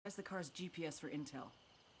Press the car's GPS for intel.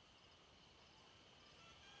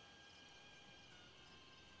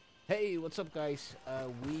 Hey, what's up guys?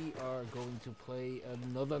 We are going to play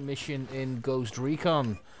another mission in Ghost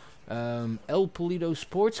Recon. El Polito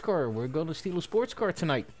sports car. We're gonna steal a sports car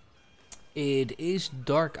tonight. It is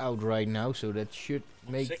dark out right now, so that should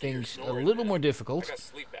make things a little more difficult.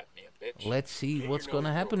 Let's see what's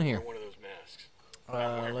gonna happen here.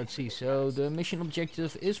 Let's see, so the mission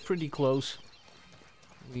objective is pretty close.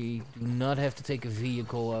 We do not have to take a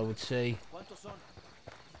vehicle, I would say.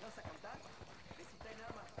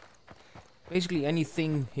 Basically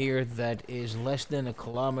anything here that is less than a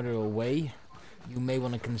kilometer away, you may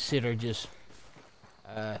want to consider just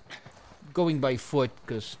going by foot,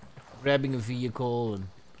 because grabbing a vehicle and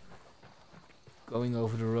going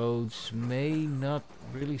over the roads may not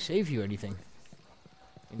really save you anything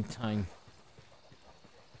in time.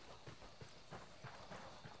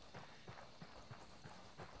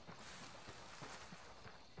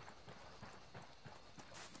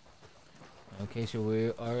 Okay, so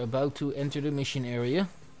we are about to enter the mission area.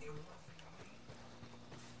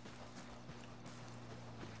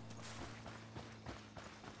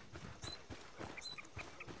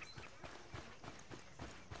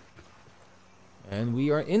 And we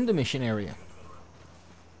are in the mission area.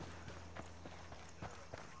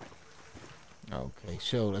 Okay,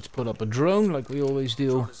 so let's put up a drone like we always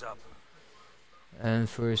do. And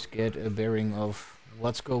first get a bearing of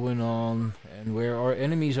what's going on and where our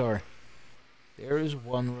enemies are. There is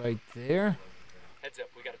one right there. Heads up,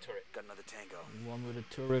 we got a turret. Got another tango. One with a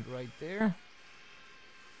turret right there.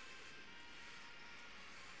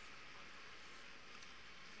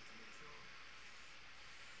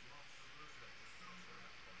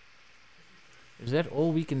 Is that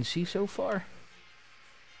all we can see so far?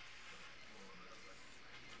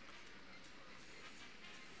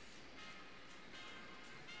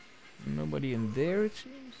 Nobody in there, it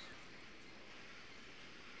seems.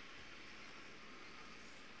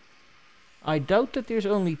 I doubt that there's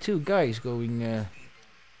only two guys going to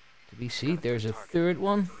be seen. There's a third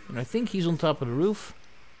one, and I think he's on top of the roof.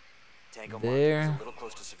 Tango there. a little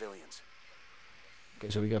close to civilians. Okay,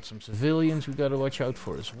 so we got some civilians we gotta watch out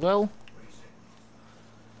for as well.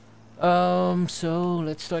 So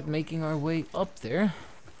let's start making our way up there.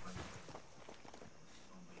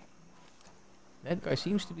 That guy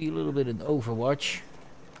seems to be a little bit in Overwatch.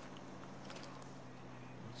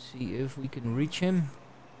 Let's see if we can reach him.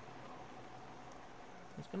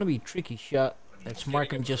 It's gonna be a tricky shot. Let's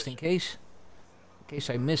mark him just in case. In case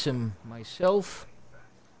I miss him myself.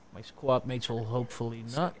 My squad mates will hopefully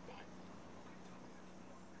not.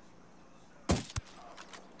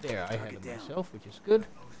 There, I had him myself, which is good.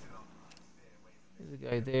 There's a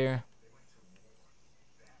guy there.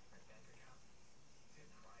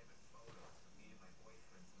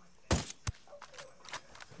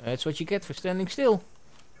 That's what you get for standing still.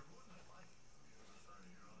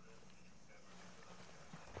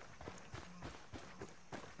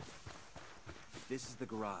 This is the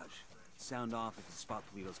garage. Sound off if you spot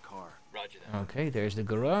Polito's car. Roger that. Okay, there's the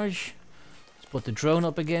garage. Let's put the drone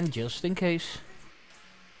up again, just in case.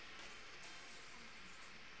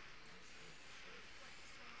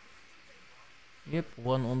 Yep,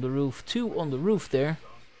 one on the roof, two on the roof there.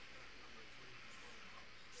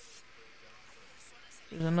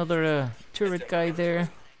 There's another turret guy there.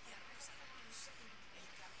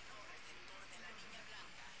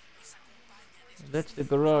 That's the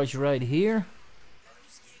garage right here.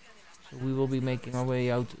 So we will be making our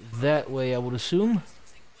way out that way, I would assume.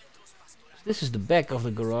 So this is the back of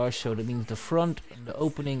the garage, so that means the front and the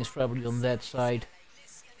opening is probably on that side.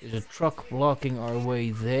 There's a truck blocking our way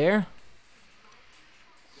there.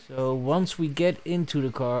 So once we get into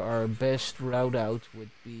the car, our best route out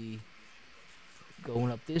would be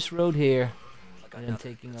going up this road here and then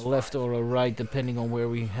taking a left or a right depending on where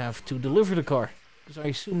we have to deliver the car. Because I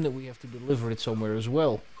assume that we have to deliver it somewhere as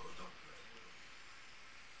well.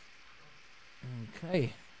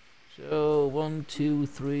 Okay, so 1, 2,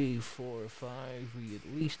 3, 4, 5. We at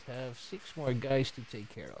least have 6 more guys to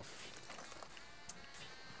take care of.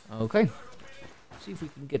 Okay, let's see if we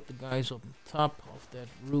can get the guys up on top of that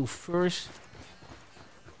roof first.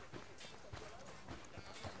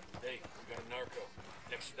 Hey, we got a narco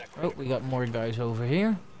next to that. Oh, we got more guys over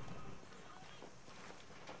here.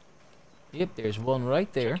 Yep, there's one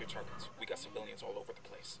right there. Check your targets. We got civilians all over the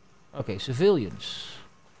place. Okay, civilians.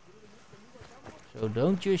 So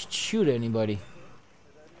don't just shoot anybody.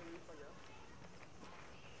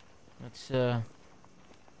 Let's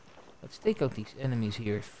take out these enemies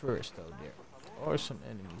here first. Oh, there are some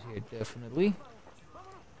enemies here, definitely.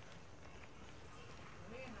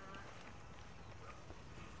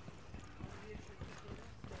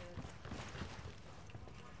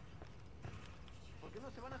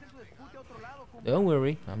 Don't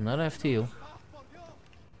worry, I'm not after you.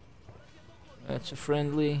 That's a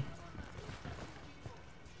friendly.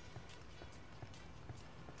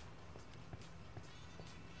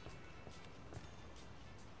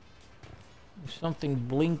 There's something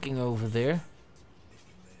blinking over there.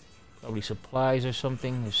 Probably supplies or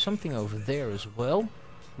something. There's something over there as well.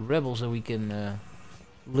 Rebels that we can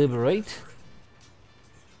liberate.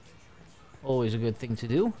 Always a good thing to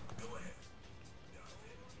do.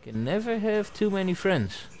 Can never have too many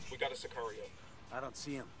friends. We got a Sicario. I don't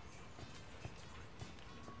see him.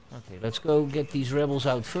 Okay, let's go get these rebels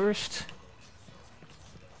out first.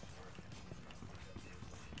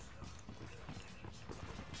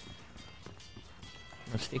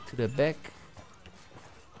 Let's stick to the back.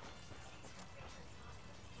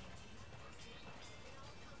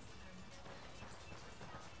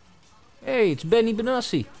 Hey, it's Benny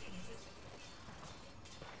Benassi.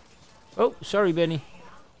 Oh, sorry, Benny.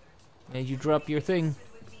 Made you drop your thing.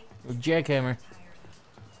 Your jackhammer.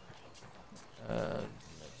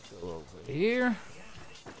 Let's go over here.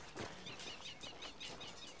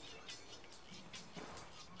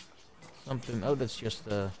 Something. Oh, that's just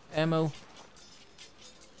ammo.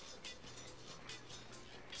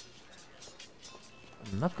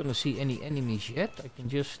 I'm not gonna see any enemies yet. I can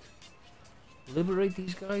just liberate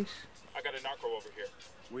these guys. I got a narco over here.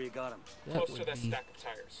 Where you got him? That Close to that stack of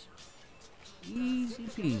tires. easy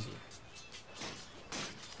peasy.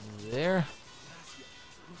 There.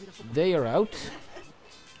 They are out.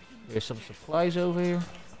 There's some supplies over here.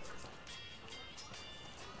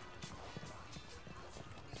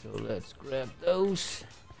 So let's grab those.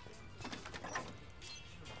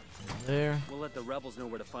 There. We'll let the rebels know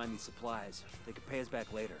where to find these supplies. They can pay us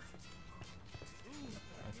back later.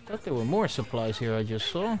 I thought there were more supplies here I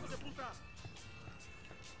just saw.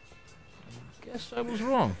 Guess I was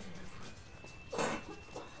wrong.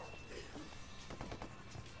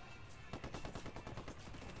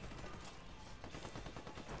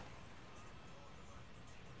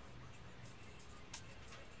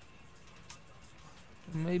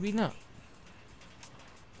 Maybe not.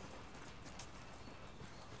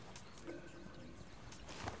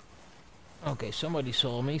 Okay, somebody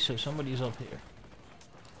saw me, so somebody's up here.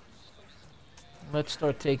 Let's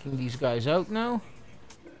start taking these guys out now.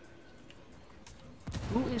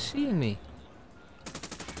 Who is seeing me?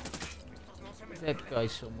 That guy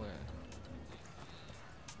somewhere.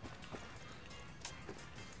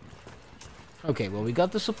 Okay, well, we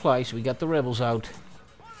got the supplies, we got the rebels out.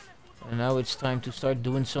 And now it's time to start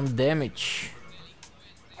doing some damage.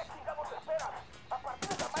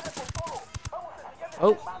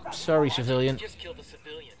 Oh, sorry, civilian. Just killed a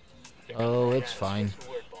civilian. Oh, it's fine.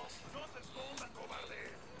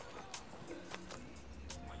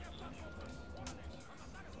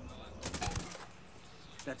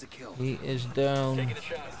 That's a kill. He is down. Taking a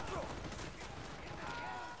shot.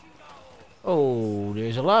 Oh,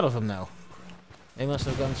 there's a lot of them now. They must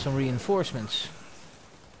have gotten some reinforcements.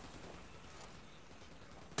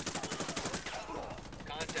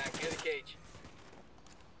 Contact near the cage.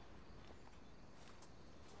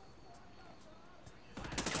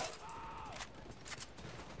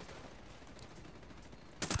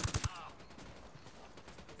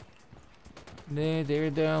 There, they're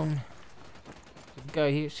down. The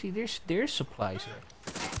guy here. See, there's supplies here.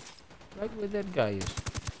 Right where that guy is.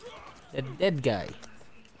 That dead guy.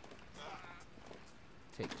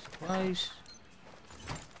 Take supplies.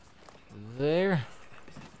 There.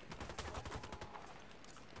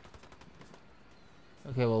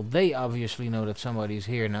 Okay, well, they obviously know that somebody's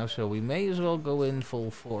here now, so we may as well go in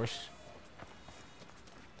full force.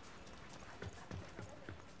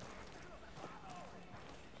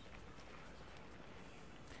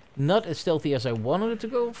 Not as stealthy as I wanted it to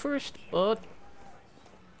go first, but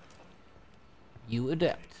you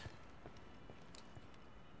adapt.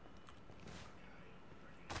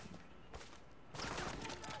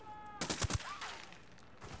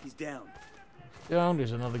 He's down. Down,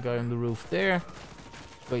 there's another guy on the roof there.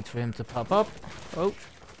 Let's wait for him to pop up. Oh.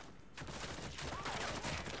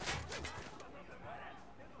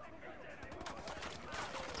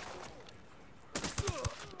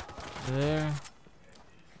 There.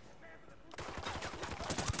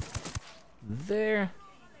 There.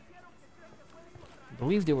 I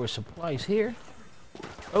believe there were supplies here.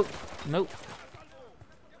 Oh, nope.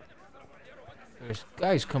 There's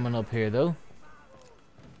guys coming up here though.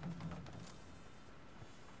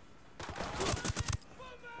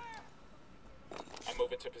 I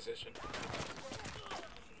move into position.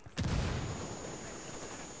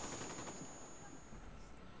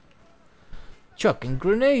 Chucking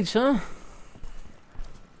grenades, huh?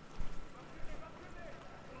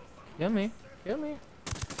 Come here. Come here.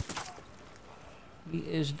 He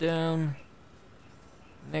is down.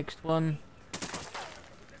 Next one.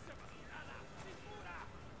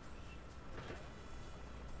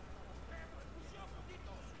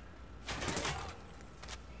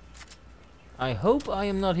 I hope I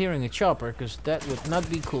am not hearing a chopper, because that would not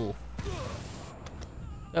be cool.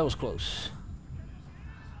 That was close.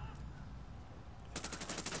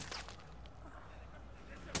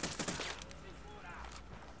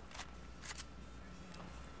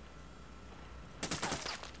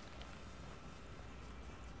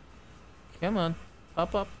 Come on,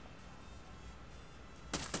 pop up.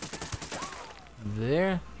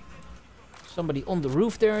 There. Somebody on the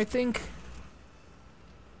roof there, I think.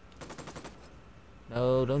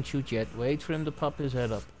 No, don't shoot yet. Wait for him to pop his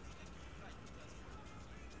head up.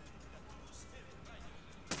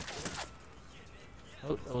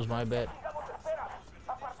 Oh, that was my bad.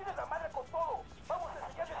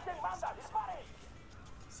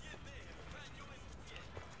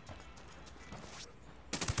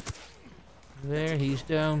 There, he's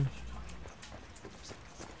down.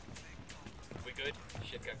 We good?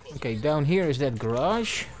 Shit got close. Okay, down here is that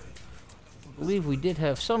garage. I believe we did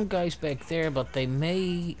have some guys back there, but they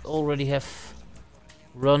may already have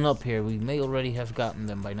run up here. We may already have gotten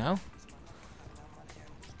them by now.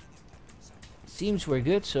 Seems we're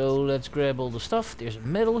good, so let's grab all the stuff. There's a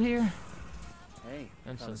medal here. Hey,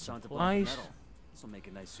 And found some a Santa supplies. medal. This'll make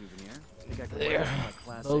a nice souvenir. Think I can There. wear it in my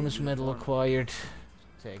Class A Bonus medal uniform? acquired.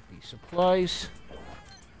 Take these supplies.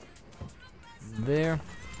 There.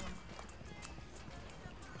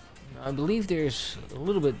 I believe there's a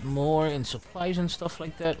little bit more in supplies and stuff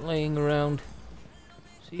like that laying around.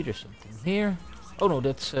 See, there's something here. Oh no,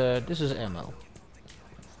 that's this is ammo.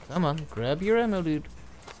 Come on, grab your ammo, dude.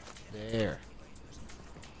 There.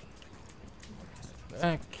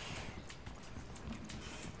 Back.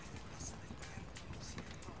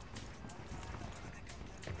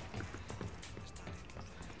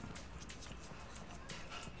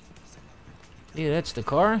 Yeah, that's the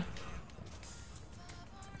car.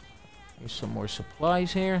 There's some more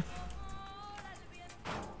supplies here.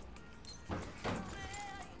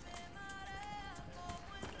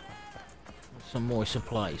 Some more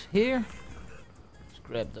supplies here. Let's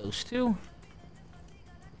grab those too.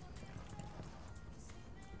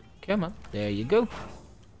 Come on, there you go.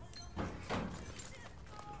 I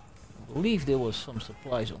believe there was some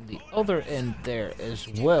supplies on the other end there as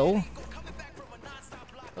well.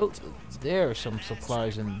 Oh, there are some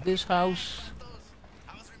supplies in this house.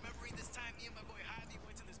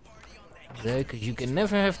 There, because you can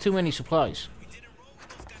never have too many supplies.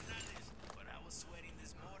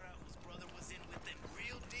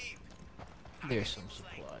 There's some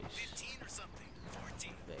supplies.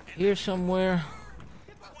 Back here somewhere.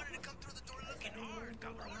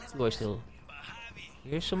 Do I still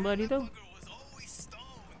hear somebody though?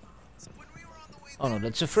 Oh no,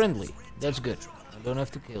 that's a friendly. That's good. I don't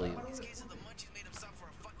have to kill you.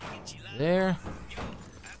 There.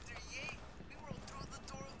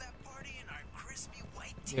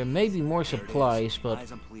 There may be more supplies, but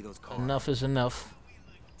Eyes on Polito's car. enough is enough.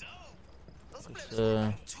 What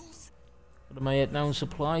am I at now in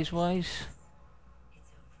supplies wise?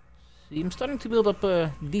 See, I'm starting to build up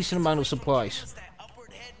a decent amount of supplies.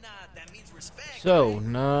 So,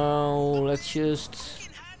 now let's just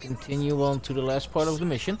continue on to the last part of the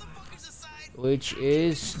mission, which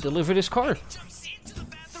is deliver this car.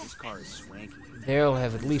 This car is swanky. There, I'll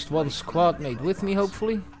have at least one squad mate with me,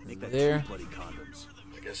 hopefully. Make that There. two bloody condoms.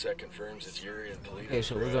 I guess that confirms it's Yuri and Polito. Okay,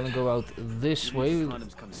 so we're gonna go out this way.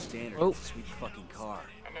 Condoms come standard. Oh. With a sweet fucking car.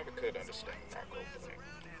 I never could understand narco thing.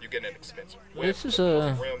 You get an expensive This whip, is put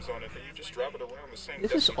a. rims on it, and you just drive it around the same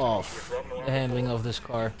This is distance off. you're driving around The handling before. of this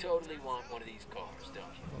car. Totally want one of these cars, don't you?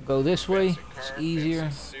 I'll go this way. Fancy It's car, easier.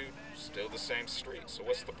 fancy suit, still the same street. So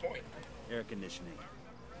what's the point? Air conditioning.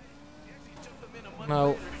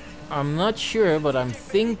 Now, I'm not sure, but I'm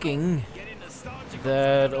thinking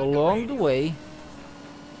that along the way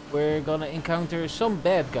we're gonna encounter some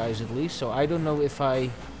bad guys at least. So I don't know if I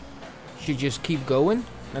should just keep going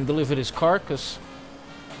and deliver this car,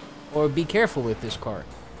 or be careful with this car.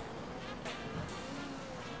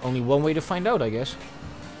 Only one way to find out, I guess.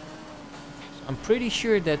 I'm pretty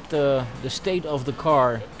sure that the state of the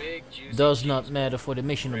car A big, juicy does cheese, not matter for the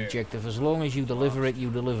mission objective. As long as you deliver it, you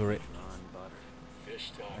deliver it. Non-butter.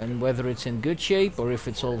 fish taco, And whether it's in good shape or if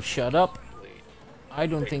it's all shut up, bleed, I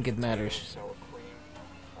don't baked think it potato, matters. sour cream.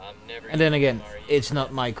 I'm never And then eating again, MRE. it's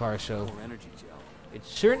not my car, so More energy gel. it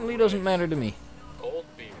certainly doesn't matter to me. Cold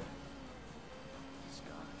beer, Scotch.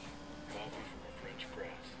 coffee from a French press.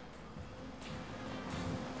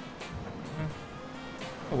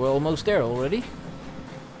 we're almost there already.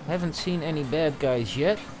 Haven't seen any bad guys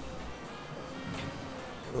yet.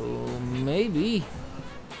 So maybe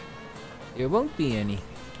there won't be any.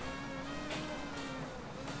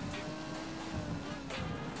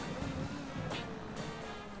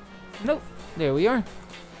 Nope, there we are.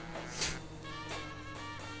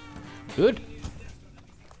 Good.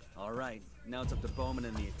 Alright, now it's up to Bowman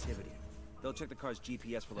and the activity. They'll check the car's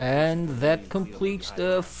GPS for And that completes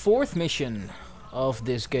the 4th mission of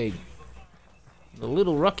this game. A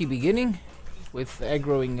little rocky beginning with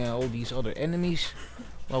aggroing all these other enemies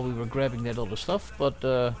while we were grabbing that other stuff,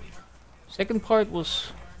 but second part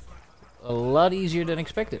was a lot easier than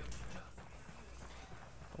expected.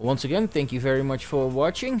 Once again, thank you very much for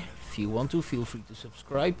watching. If you want to, feel free to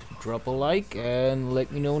subscribe, drop a like, and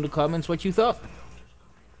let me know in the comments what you thought.